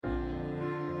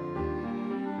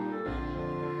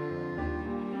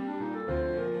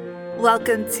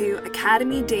Welcome to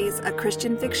Academy Days, a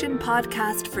Christian fiction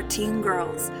podcast for teen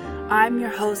girls. I'm your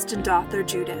host and author,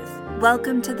 Judith.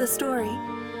 Welcome to the story.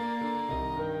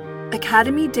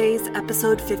 Academy Days,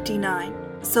 episode 59,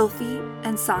 Sophie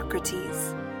and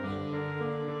Socrates.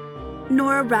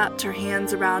 Nora wrapped her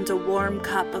hands around a warm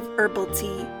cup of herbal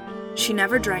tea. She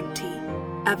never drank tea,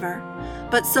 ever.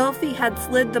 But Sophie had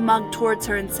slid the mug towards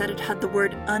her and said it had the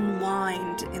word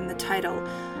unwind in the title.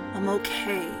 I'm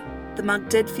okay. The mug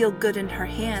did feel good in her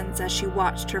hands as she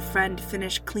watched her friend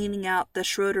finish cleaning out the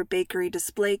Schroeder Bakery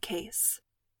display case.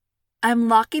 I'm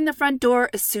locking the front door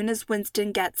as soon as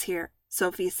Winston gets here,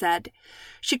 Sophie said.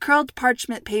 She curled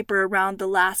parchment paper around the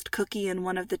last cookie in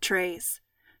one of the trays.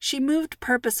 She moved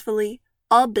purposefully,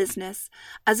 all business,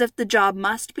 as if the job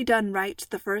must be done right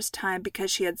the first time because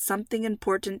she had something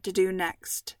important to do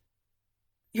next.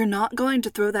 You're not going to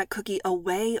throw that cookie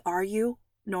away, are you?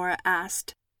 Nora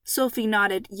asked. Sophie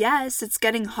nodded. Yes, it's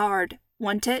getting hard.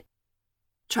 Want it?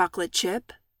 Chocolate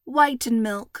chip? White and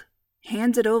milk.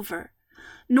 Hand it over.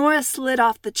 Nora slid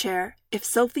off the chair. If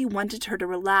Sophie wanted her to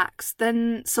relax,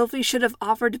 then Sophie should have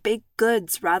offered baked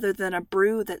goods rather than a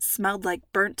brew that smelled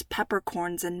like burnt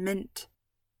peppercorns and mint.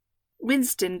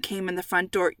 Winston came in the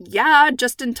front door. Yeah,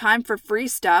 just in time for free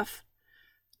stuff.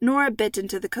 Nora bit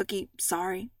into the cookie.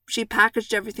 Sorry. She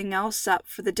packaged everything else up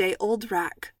for the day-old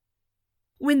rack.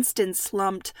 Winston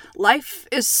slumped. Life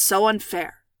is so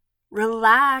unfair.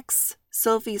 Relax.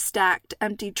 Sophie stacked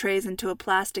empty trays into a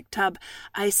plastic tub.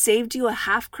 I saved you a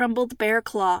half-crumbled bear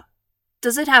claw.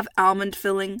 Does it have almond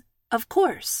filling? Of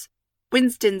course.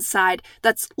 Winston sighed.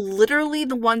 That's literally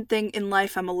the one thing in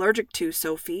life I'm allergic to,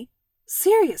 Sophie.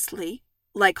 Seriously?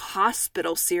 Like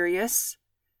hospital serious?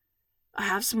 I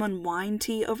have some unwind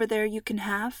tea over there you can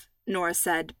have, Nora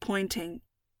said, pointing.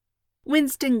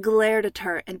 Winston glared at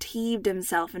her and heaved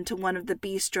himself into one of the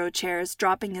bistro chairs,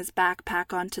 dropping his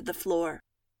backpack onto the floor.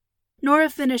 Nora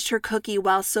finished her cookie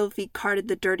while Sophie carted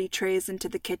the dirty trays into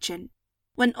the kitchen.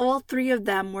 When all three of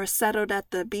them were settled at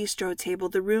the bistro table,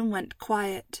 the room went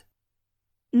quiet.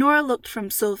 Nora looked from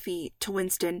Sophie to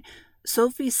Winston.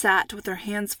 Sophie sat with her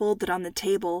hands folded on the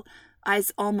table,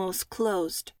 eyes almost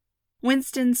closed.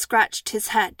 Winston scratched his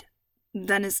head,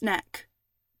 then his neck.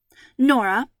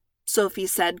 Nora, Sophie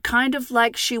said, kind of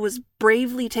like she was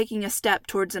bravely taking a step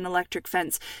towards an electric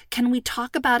fence. Can we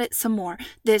talk about it some more?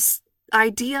 This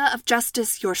idea of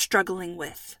justice you're struggling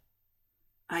with.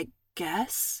 I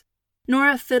guess?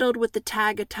 Nora fiddled with the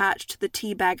tag attached to the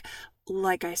tea bag.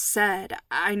 Like I said,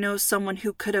 I know someone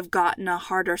who could have gotten a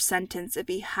harder sentence if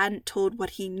he hadn't told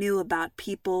what he knew about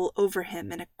people over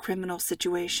him in a criminal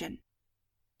situation.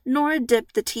 Nora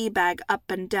dipped the tea bag up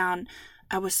and down.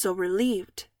 I was so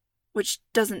relieved. Which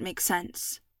doesn't make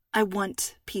sense. I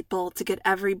want people to get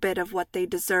every bit of what they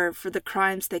deserve for the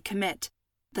crimes they commit.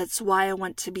 That's why I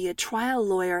want to be a trial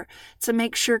lawyer, to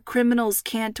make sure criminals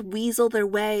can't weasel their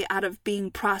way out of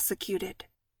being prosecuted.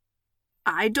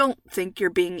 I don't think you're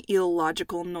being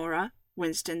illogical, Nora,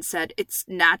 Winston said. It's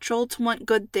natural to want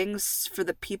good things for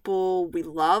the people we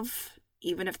love,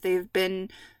 even if they've been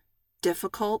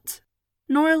difficult.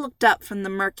 Nora looked up from the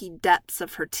murky depths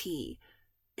of her tea.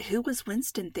 Who was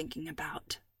Winston thinking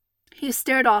about? He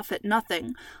stared off at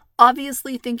nothing,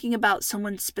 obviously thinking about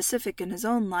someone specific in his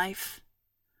own life.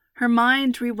 Her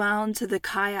mind rewound to the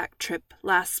kayak trip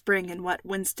last spring and what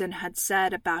Winston had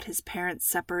said about his parents'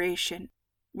 separation.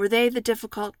 Were they the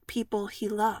difficult people he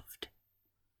loved?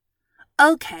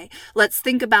 Okay, let's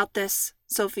think about this,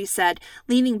 Sophie said,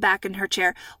 leaning back in her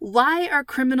chair. Why are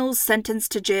criminals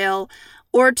sentenced to jail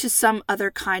or to some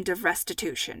other kind of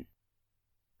restitution?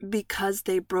 Because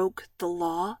they broke the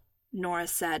law, Nora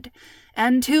said.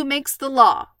 And who makes the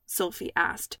law? Sophie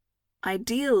asked.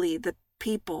 Ideally, the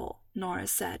people, Nora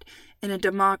said. In a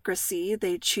democracy,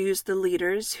 they choose the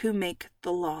leaders who make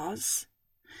the laws.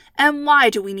 And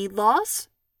why do we need laws?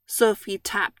 Sophie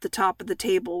tapped the top of the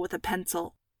table with a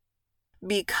pencil.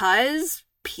 Because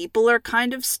people are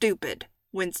kind of stupid,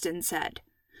 Winston said.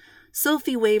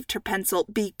 Sophie waved her pencil.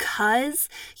 Because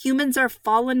humans are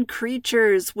fallen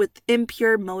creatures with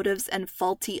impure motives and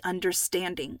faulty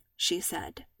understanding, she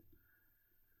said.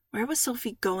 Where was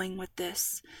Sophie going with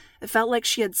this? It felt like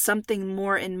she had something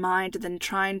more in mind than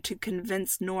trying to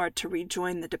convince Nora to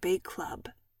rejoin the debate club.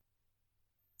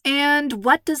 And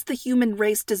what does the human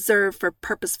race deserve for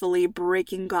purposefully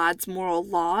breaking God's moral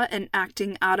law and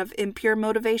acting out of impure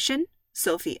motivation?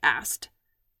 Sophie asked.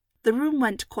 The room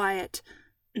went quiet.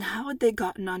 How had they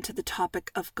gotten onto the topic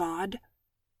of God?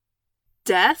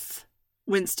 Death,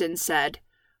 Winston said.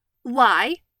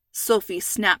 Why? Sophie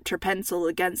snapped her pencil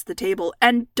against the table.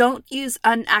 And don't use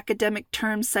unacademic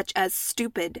terms such as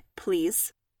stupid,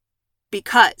 please.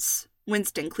 Because,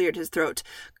 Winston cleared his throat.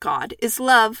 God is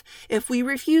love. If we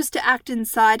refuse to act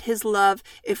inside his love,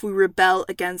 if we rebel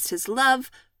against his love,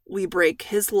 we break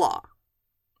his law.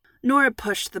 Nora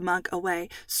pushed the mug away.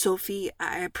 Sophie,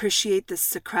 I appreciate the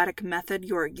Socratic method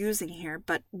you are using here,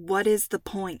 but what is the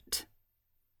point?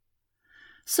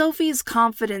 Sophie's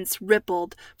confidence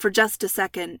rippled for just a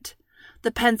second,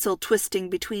 the pencil twisting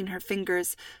between her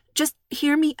fingers. Just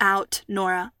hear me out,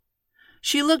 Nora.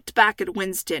 She looked back at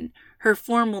Winston, her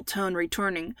formal tone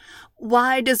returning.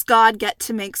 Why does God get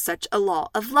to make such a law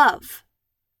of love?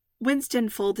 Winston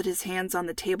folded his hands on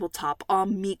the tabletop, all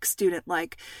meek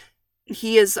student-like.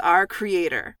 He is our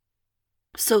creator.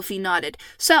 Sophie nodded.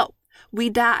 So, we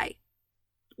die.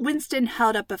 Winston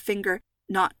held up a finger.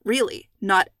 Not really.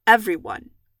 Not everyone.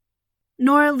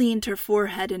 Nora leaned her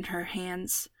forehead in her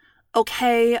hands.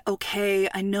 Okay,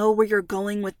 I know where you're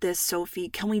going with this, Sophie.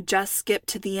 Can we just skip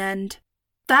to the end?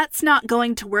 That's not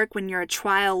going to work when you're a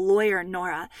trial lawyer,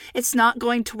 Nora. It's not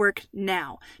going to work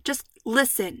now. Just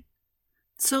listen.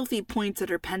 Sophie pointed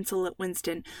her pencil at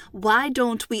Winston. Why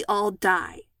don't we all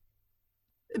die?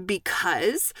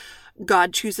 Because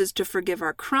God chooses to forgive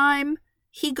our crime.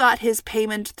 He got his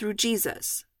payment through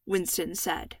Jesus, Winston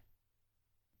said.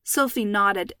 Sophie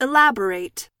nodded.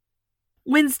 Elaborate.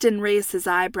 Winston raised his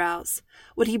eyebrows.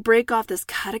 Would he break off this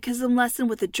catechism lesson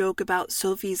with a joke about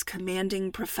Sophie's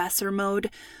commanding professor mode?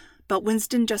 But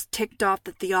Winston just ticked off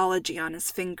the theology on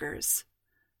his fingers.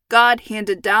 God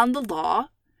handed down the law.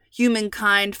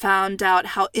 Humankind found out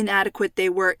how inadequate they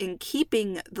were in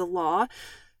keeping the law.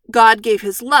 God gave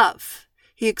his love.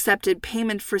 He accepted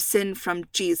payment for sin from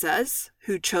Jesus,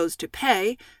 who chose to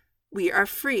pay. We are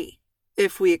free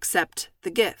if we accept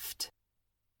the gift.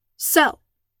 So,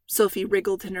 Sophie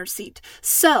wriggled in her seat.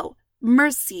 So,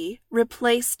 mercy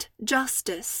replaced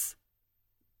justice.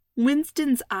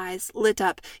 Winston's eyes lit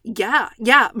up.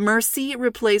 Yeah, mercy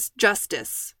replaced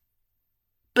justice.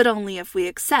 But only if we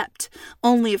accept,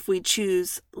 only if we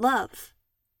choose love.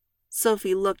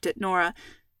 Sophie looked at Nora.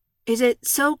 Is it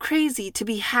so crazy to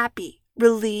be happy,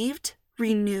 relieved,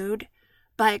 renewed,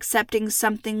 by accepting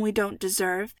something we don't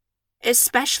deserve,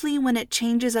 especially when it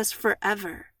changes us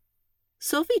forever?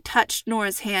 Sophie touched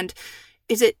Nora's hand.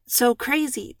 Is it so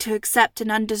crazy to accept an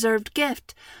undeserved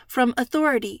gift from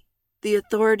authority, the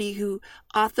authority who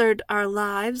authored our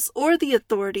lives, or the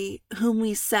authority whom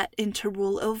we set in to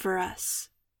rule over us?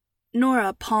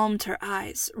 Nora palmed her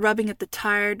eyes, rubbing at the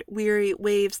tired, weary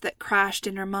waves that crashed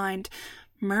in her mind.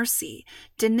 Mercy,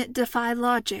 didn't it defy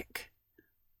logic?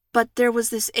 But there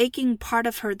was this aching part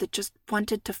of her that just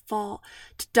wanted to fall,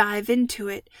 to dive into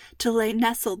it, to lay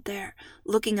nestled there,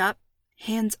 looking up,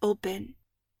 hands open.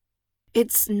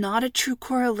 It's not a true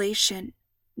correlation,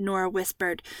 Nora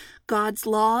whispered. God's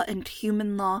law and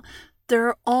human law, there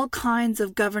are all kinds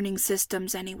of governing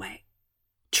systems anyway.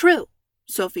 True,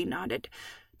 Sophie nodded.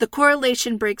 The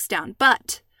correlation breaks down,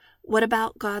 but what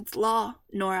about God's law,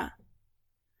 Nora?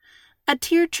 A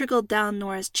tear trickled down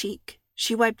Nora's cheek.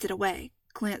 She wiped it away,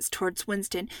 glanced towards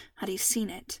Winston. Had he seen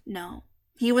it? No.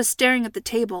 He was staring at the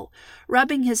table,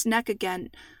 rubbing his neck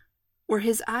again. Were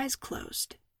his eyes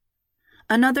closed?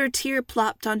 Another tear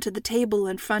plopped onto the table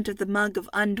in front of the mug of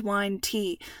unwined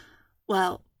tea.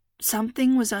 Well,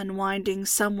 something was unwinding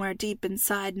somewhere deep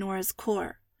inside Nora's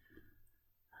core.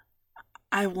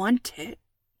 I want it.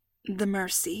 The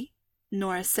mercy,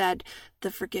 Nora said, the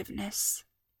forgiveness.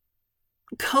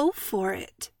 Go for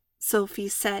it, Sophie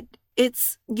said.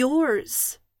 It's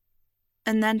yours.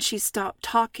 And then she stopped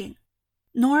talking.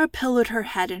 Nora pillowed her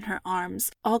head in her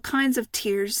arms, all kinds of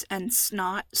tears and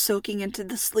snot soaking into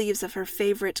the sleeves of her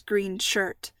favorite green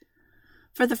shirt.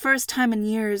 For the first time in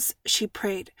years, she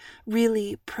prayed,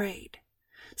 really prayed.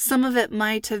 Some of it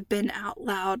might have been out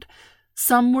loud.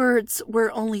 Some words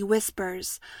were only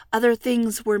whispers. Other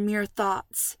things were mere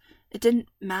thoughts. It didn't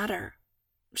matter.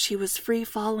 She was free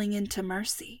falling into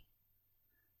mercy.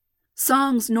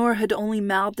 Songs Nora had only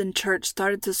mouthed in church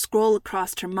started to scroll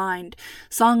across her mind,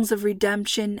 songs of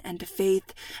redemption and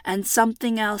faith, and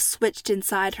something else switched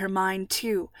inside her mind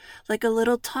too, like a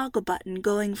little toggle button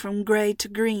going from gray to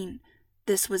green.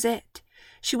 This was it.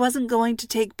 She wasn't going to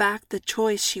take back the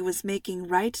choice she was making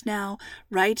right now,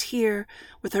 right here,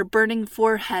 with her burning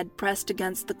forehead pressed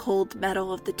against the cold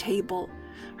metal of the table,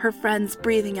 her friends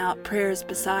breathing out prayers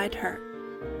beside her.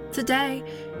 Today,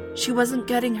 she wasn't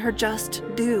getting her just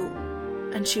due,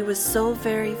 and she was so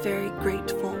very, very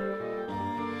grateful.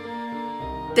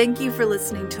 Thank you for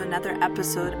listening to another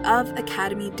episode of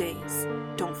Academy Days.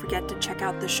 Don't forget to check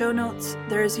out the show notes.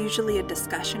 There is usually a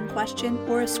discussion question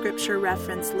or a scripture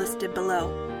reference listed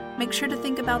below. Make sure to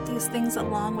think about these things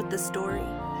along with the story.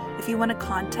 If you want to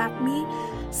contact me,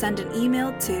 send an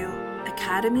email to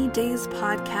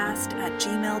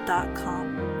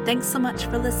academydayspodcast@gmail.com. Thanks so much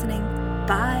for listening.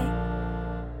 Bye.